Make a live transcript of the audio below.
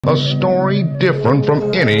A story different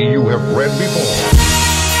from any you have read before.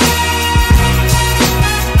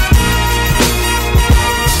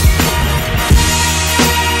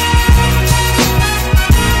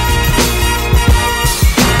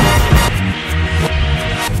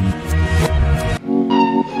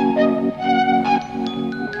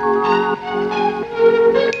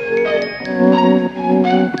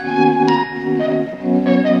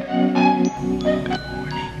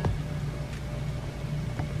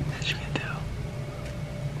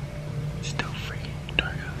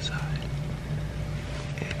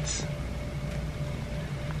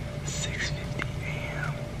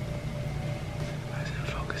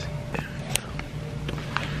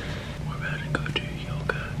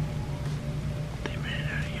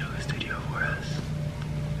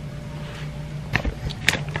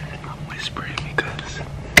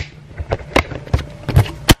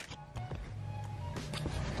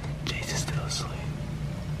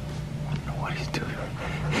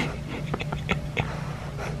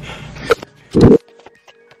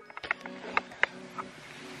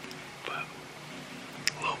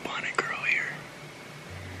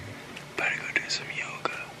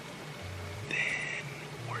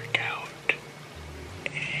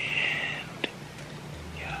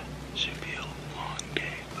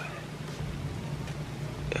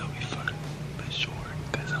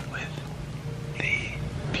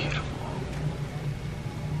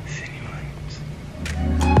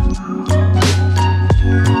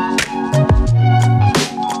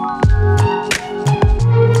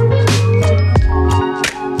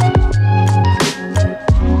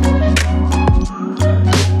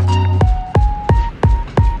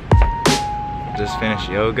 Just finished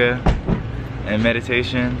yoga and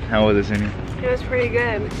meditation. How was it, Cindy? It was pretty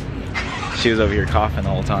good. She was over here coughing the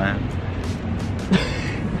whole time.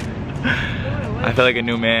 I feel like a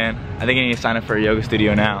new man. I think I need to sign up for a yoga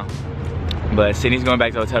studio now. But Sydney's going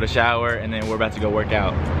back to the hotel to shower, and then we're about to go work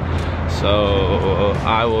out. So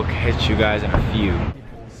I will catch you guys in a few.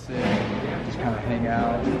 Just kind of hang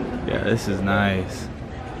out. Yeah, this is nice.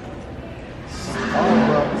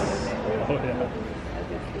 Oh yeah.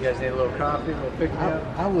 You guys need a little coffee, a little pick-me-up?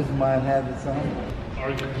 I wouldn't mind having some.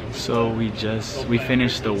 So we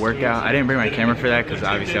finished the workout. I didn't bring my camera for that because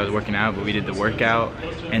obviously I was working out, but we did the workout,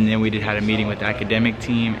 and then we had a meeting with the academic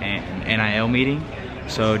team and an NIL meeting.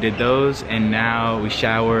 So did those, and now we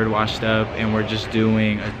showered, washed up, and we're just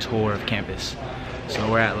doing a tour of campus. So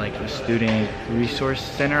we're at like the Student Resource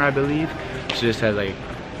Center, I believe. So this has like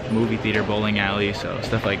movie theater, bowling alley, so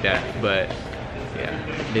stuff like that. But yeah,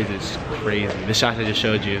 this is crazy. The shots I just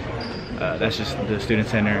showed you, that's just the student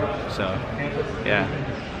center. So yeah,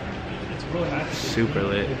 super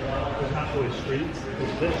lit.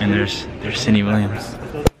 And there's Cindy Williams.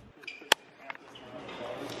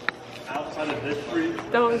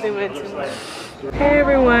 Don't zoom in too much. Hey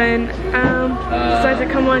everyone, just like to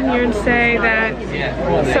come on here and say that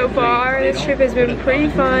so far this trip has been pretty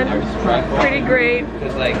fun, pretty great.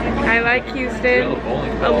 I like Houston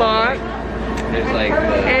a lot.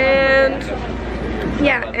 And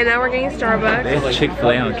yeah, and now we're getting Starbucks. They have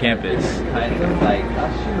Chick-fil-A on campus.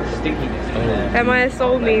 That might have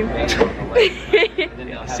sold me.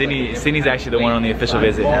 Sydney's actually the one on the official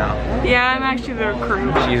visit now. Yeah, I'm actually the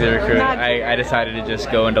recruit. She's the recruit. I decided to just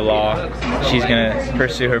go into law. She's gonna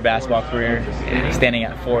pursue her basketball career, standing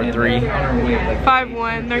at 4'3".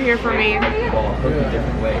 5'1", they're here for me.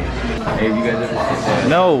 Hey, you guys ever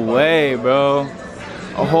no way, bro.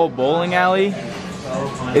 A whole bowling alley?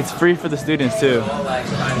 It's free for the students too.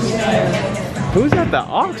 Who's at the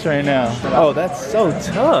aux right now? Oh, that's so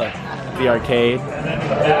tough. The arcade.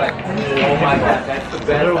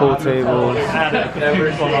 Pool tables.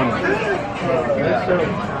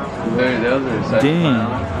 Dang.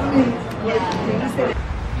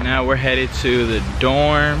 Now we're headed to the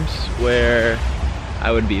dorms where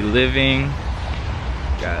I would be living.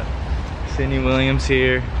 Got Cindy Williams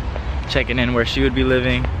here, checking in where she would be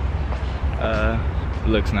living.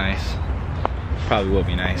 Looks nice. Probably will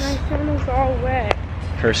be nice. My sandals are all wet.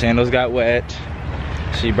 Her sandals got wet.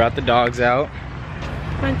 She brought the dogs out.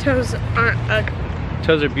 My toes aren't ugly.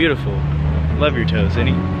 Toes are beautiful. Love your toes,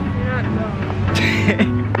 Cindy. They're not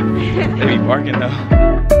They be barking though.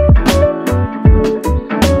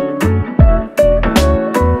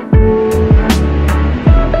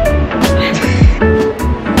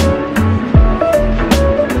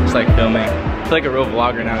 It's like filming. I feel like a real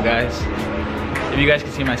vlogger now, guys. If you guys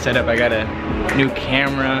can see my setup, I got a new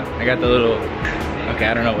camera. I got the little, okay,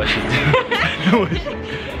 I don't know what she's doing.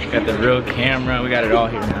 Got the real camera. We got it all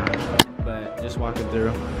here now. But just walking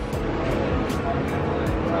through.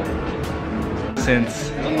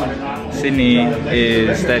 since Sydney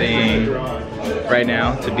is studying right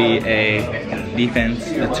now to be a defense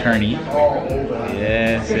attorney.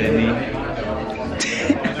 Yeah, Sydney.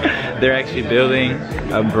 They're actually building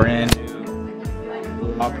a brand new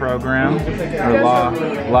law program, or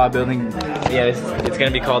law building. Yeah, it's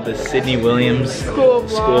gonna be called the Sydney Williams School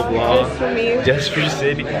of Law. Just for me. Just for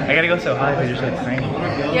Sydney. I gotta go so high because you're so tiny.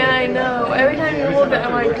 Yeah, I know. Every time you hold it,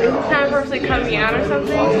 I'm like, is this time purposely cut me out or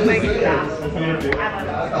something? Like,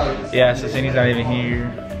 yeah, so Sydney's not even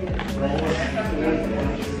here.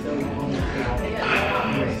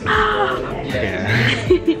 Yeah.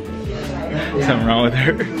 Something wrong with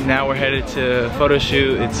her. Now we're headed to a photo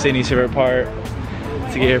shoot. It's Sydney's favorite part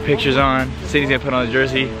to get her pictures on. Sydney's gonna put on a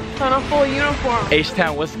jersey. on a full uniform.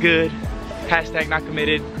 H-Town, what's good? Hashtag not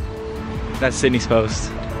committed. That's Sydney's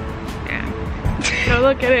post. Yeah. Go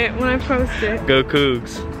look at it when I post it. Go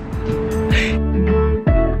Cougs.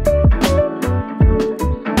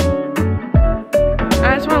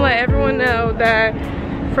 I just want to let everyone know that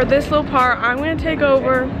for this little part, I'm going to take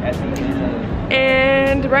over.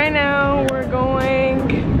 And right now, we're going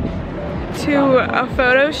to a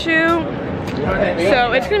photo shoot.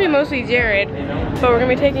 So it's going to be mostly Jared, but we're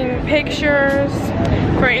going to be taking pictures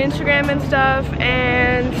for Instagram and stuff.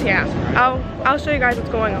 And yeah, I'll show you guys what's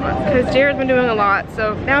going on because Jared's been doing a lot.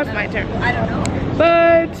 So now it's my turn. I don't know.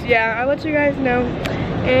 But yeah, I'll let you guys know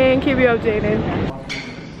and keep you updated.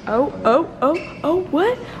 Oh,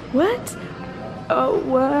 what? Oh,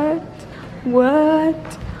 what?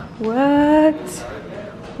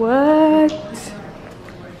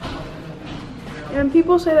 And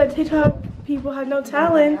people say that TikTok people have no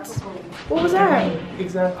talent. What was that?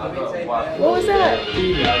 Exactly. What was that?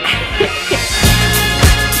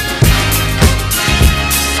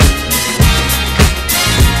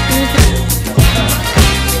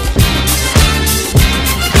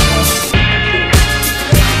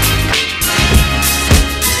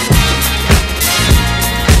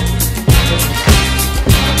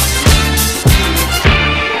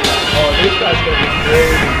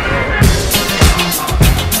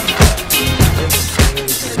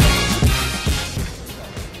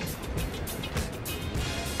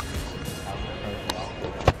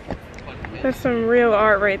 That's some real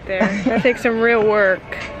art right there. That takes some real work.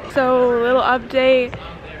 So, little update.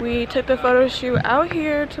 We took the photo shoot out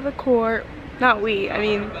here to the court. Not we, I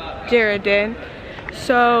mean Jared did.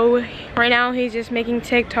 So, right now he's just making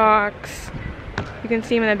TikToks. You can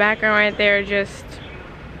see him in the background right there just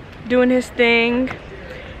doing his thing.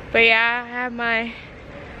 But yeah, I have my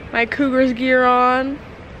Cougars gear on.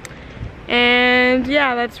 And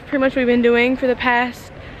yeah, that's pretty much what we've been doing for the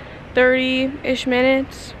past 30-ish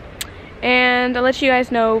minutes. And I'll let you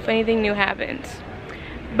guys know if anything new happens.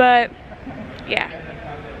 But yeah,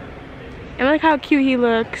 and look how cute he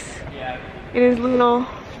looks in his little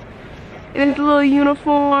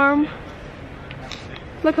uniform.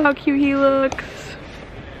 Look how cute he looks.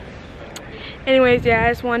 Anyways, yeah, I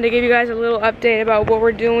just wanted to give you guys a little update about what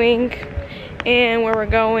we're doing and where we're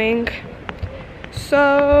going.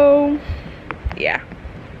 So yeah,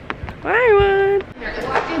 bye everyone.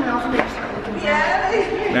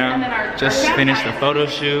 Now, just finished the photo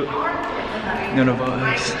shoot. None of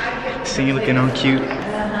us. See you looking all cute. But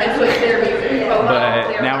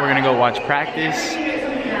now we're gonna go watch practice.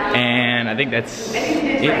 And I think that's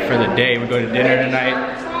it for the day. We're going to dinner tonight.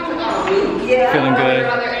 Feeling good.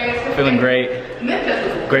 Feeling great.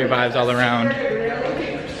 Great vibes all around.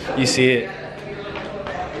 You see it.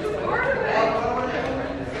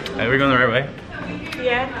 Are we going the right way?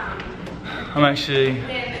 Yeah. I'm actually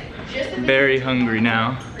very hungry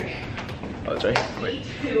now. Oh, it's right here. Wait.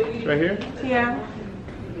 It's right here? Yeah.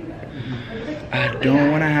 I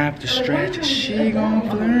don't wanna have to stretch. She gon'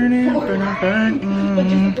 burn it.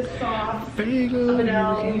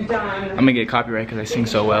 I'm gonna get copyright because I sing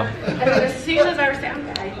so well.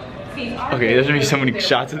 Okay, there's gonna be so many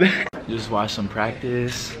shots of that. Just watch some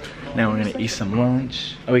practice. Now we're gonna eat some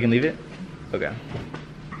lunch. Oh, we can leave it? Okay.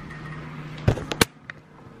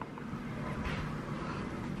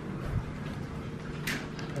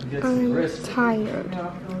 I'm tired.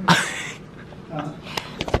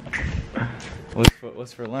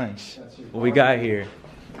 What's for lunch? What we got here?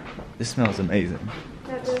 This smells amazing.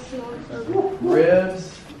 That does smell so good.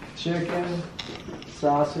 Ribs, chicken,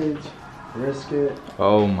 sausage, brisket,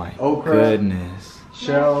 Oh my Okra. goodness.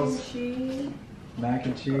 shells, Cheese. mac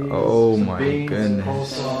and cheese. Oh some my beans, goodness.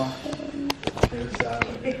 coleslaw, potato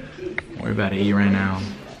salad. We're about to eat right now.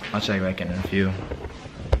 I'll check back in a few.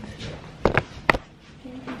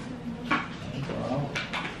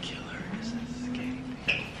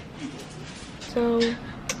 So,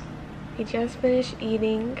 we just finished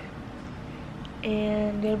eating.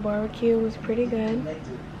 and did barbecue. It was pretty good.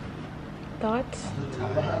 Thoughts?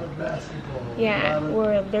 Yeah,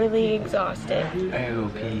 we're literally exhausted. I gotta go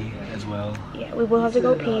pee as well. Yeah, we will have to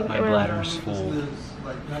go pee. My bladder's full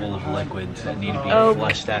of liquids that need to be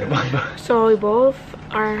flushed out of my body. So we both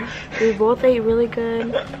ate really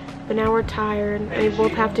good, but now we're tired and we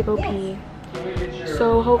both have to go pee.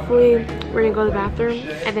 So hopefully we're gonna go to the bathroom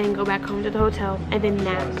and then go back home to the hotel and then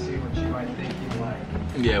nap.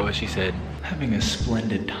 Yeah, what she said. Having a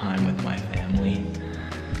splendid time with my family.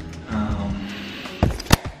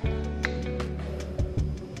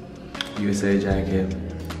 USA jacket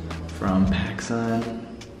from PacSun.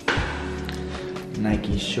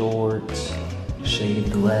 Nike shorts,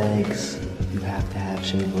 shaved legs. You have to have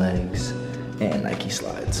shaved legs. And Nike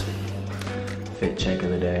slides. Fit check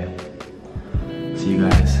of the day. See you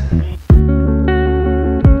guys.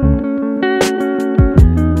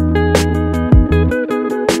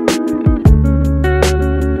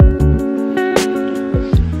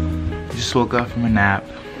 Just woke up from a nap.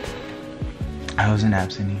 How was a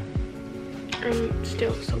nap, Cindy? I'm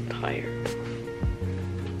still so tired.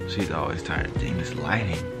 She's always tired. Dang, this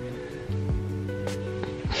lighting.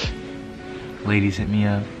 Ladies, hit me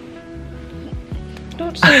up.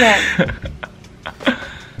 Don't say that.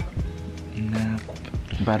 Nap.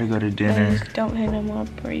 About to go to dinner. Ladies, don't hit him up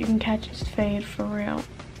or you can catch his fade for real.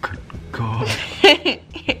 God.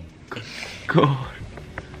 God.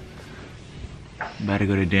 About to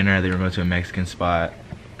go to dinner. I think we're going to a Mexican spot.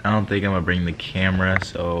 I don't think I'm gonna bring the camera,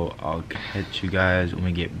 so I'll catch you guys when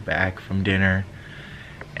we get back from dinner.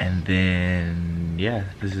 And then, yeah,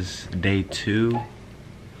 this is day 2.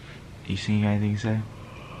 You see anything to say?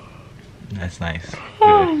 That's nice.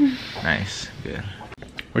 Good. Nice. Good.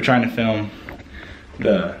 We're trying to film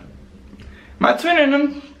my twin and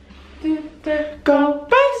them go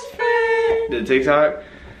best friend, the TikTok,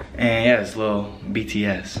 and yeah, it's a little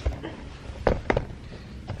BTS.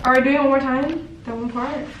 Are we doing it one more time? That one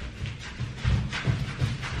part.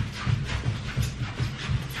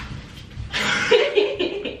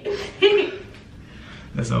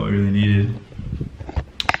 That's all we really needed.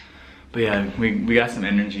 But yeah, we got some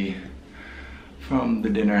energy from the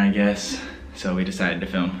dinner, I guess. So we decided to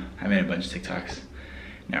film. I made a bunch of TikToks.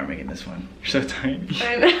 Now we're making this one. You're so tiny.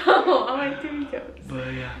 I know. I like doing jokes.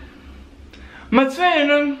 But yeah. My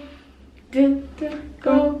twin,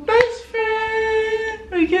 go best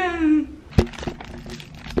friend again.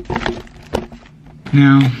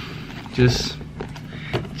 Now, just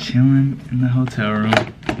chilling in the hotel room.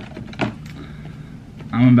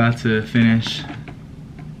 I'm about to finish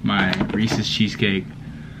my Reese's cheesecake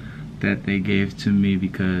that they gave to me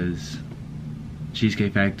because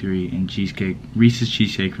Cheesecake Factory and Reese's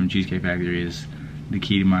cheesecake from Cheesecake Factory is the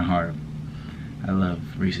key to my heart. I love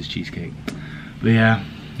Reese's cheesecake. But yeah,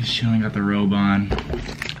 just chilling, got the robe on.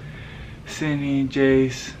 Cindy,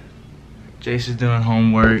 Jace. Jace is doing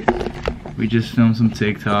homework. We just filmed some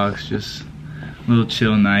TikToks, just a little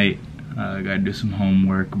chill night. Gotta do some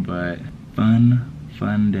homework, but fun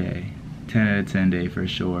day. 10 out of 10 day for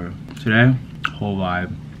sure. Today, whole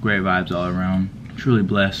vibe, great vibes all around. Truly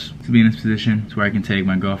blessed to be in this position. It's where I can take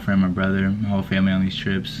my girlfriend, my brother, my whole family on these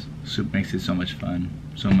trips. Soup makes it so much fun,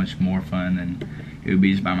 so much more fun than it would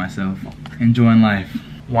be just by myself. Enjoying life.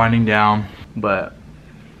 Winding down, but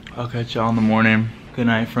I'll catch y'all in the morning. Good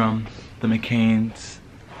night from the Mccains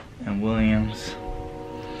and Williams.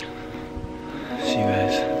 See you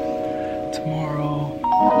guys tomorrow.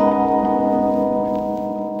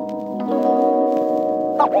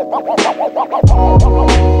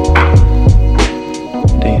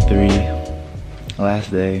 Day 3,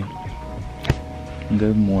 last day.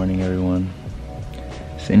 Good morning, everyone.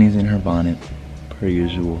 Cindy's in her bonnet, per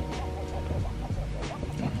usual.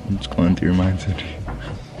 I'm just going through your mind, Cindy.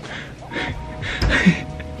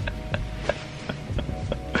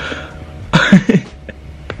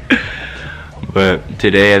 But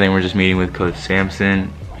today I think we're just meeting with Coach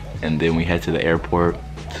Sampson and then we head to the airport,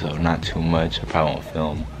 so not too much. I probably won't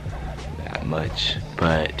film that much,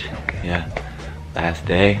 but yeah, last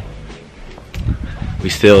day.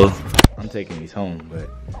 I'm taking these home, but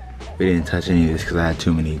we didn't touch any of this because I had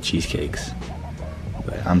too many cheesecakes,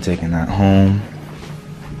 but I'm taking that home.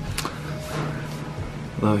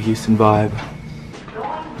 Little Houston vibe.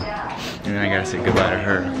 And then I gotta say goodbye to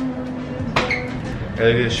her. Hey,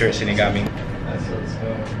 look at this shirt Cindy got me. That's what's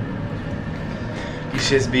up. It's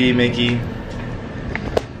just be Mickey.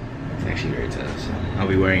 It's actually very tough, so I'll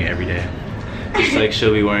be wearing it every day. Just like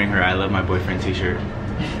she'll be wearing her I Love My Boyfriend t-shirt.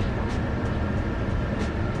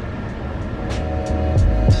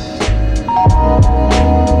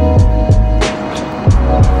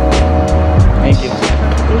 Thank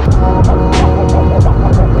you.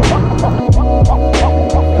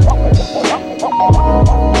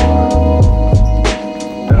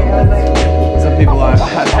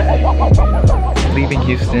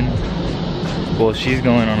 Well, she's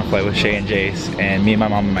going on a flight with Shay and Jace, and me and my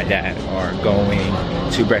mom and my dad are going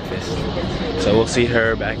to breakfast. So we'll see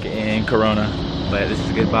her back in Corona. But this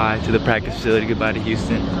is goodbye to the practice facility, goodbye to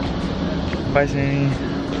Houston. Bye, Sandy.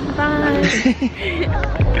 Bye.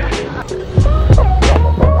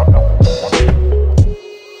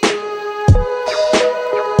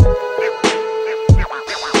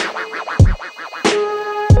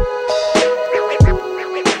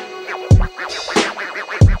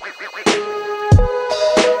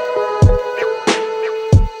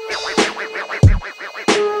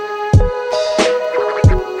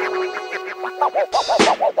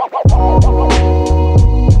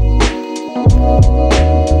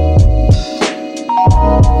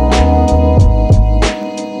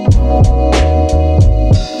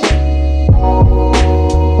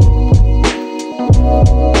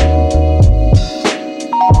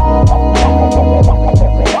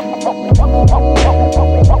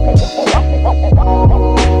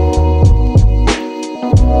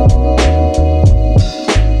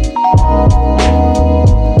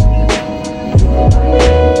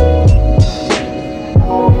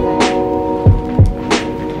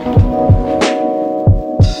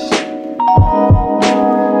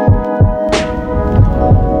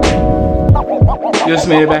 Just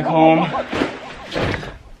made it back home.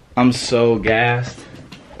 I'm so gassed.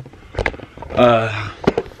 But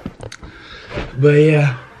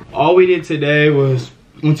yeah, all we did today was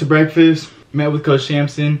went to breakfast, met with Coach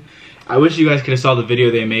Shampson. I wish you guys could have saw the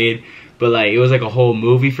video they made, but like it was like a whole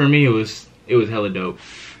movie for me. It was hella dope.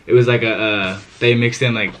 It was like they mixed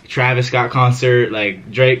in like Travis Scott concert, like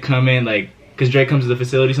Drake coming, like cause Drake comes to the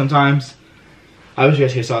facility sometimes. I wish you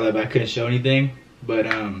guys could have saw that, but I couldn't show anything. But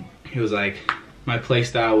it was like my play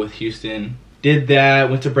style with Houston. Did that,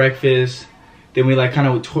 went to breakfast. Then we like kind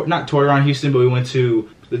of not toured around Houston, but we went to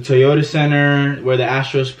the Toyota Center where the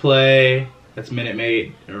Astros play. That's Minute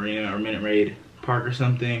Maid Arena or Minute Maid Park or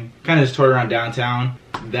something. Kind of just toured around downtown.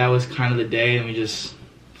 That was kind of the day, and we just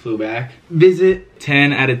flew back. Visit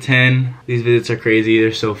 10 out of 10. These visits are crazy.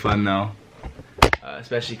 They're so fun though,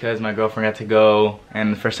 especially because my girlfriend got to go,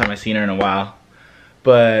 and the first time I've seen her in a while.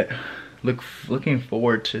 But looking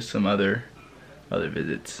forward to some other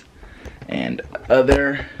visits and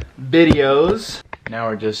other videos. Now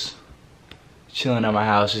we're just chilling at my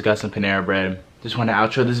house, just got some Panera bread. Just want to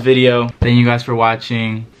outro this video. Thank you guys for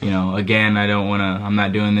watching. You know, again, I'm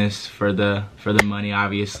not doing this for the money,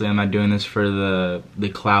 obviously. I'm not doing this for the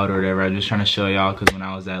clout or whatever. I'm just trying to show y'all, because when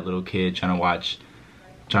I was that little kid trying to watch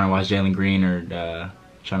Jalen Green or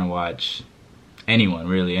trying to watch anyone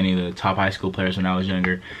really, any of the top high school players when I was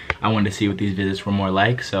younger, I wanted to see what these visits were more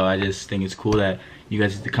like. So I just think it's cool that you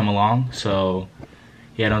guys get to come along. So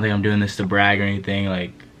yeah, I don't think I'm doing this to brag or anything.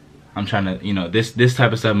 Like, I'm trying to, you know, this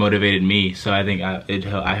type of stuff motivated me. So I think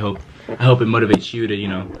I hope it motivates you to, you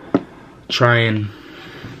know, try and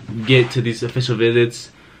get to these official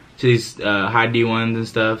visits, to these high D ones and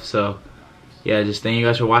stuff. So yeah, just thank you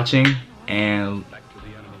guys for watching, and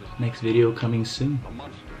next video coming soon.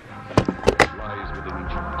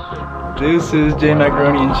 This is J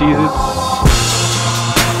Macaroni and Cheez-Its.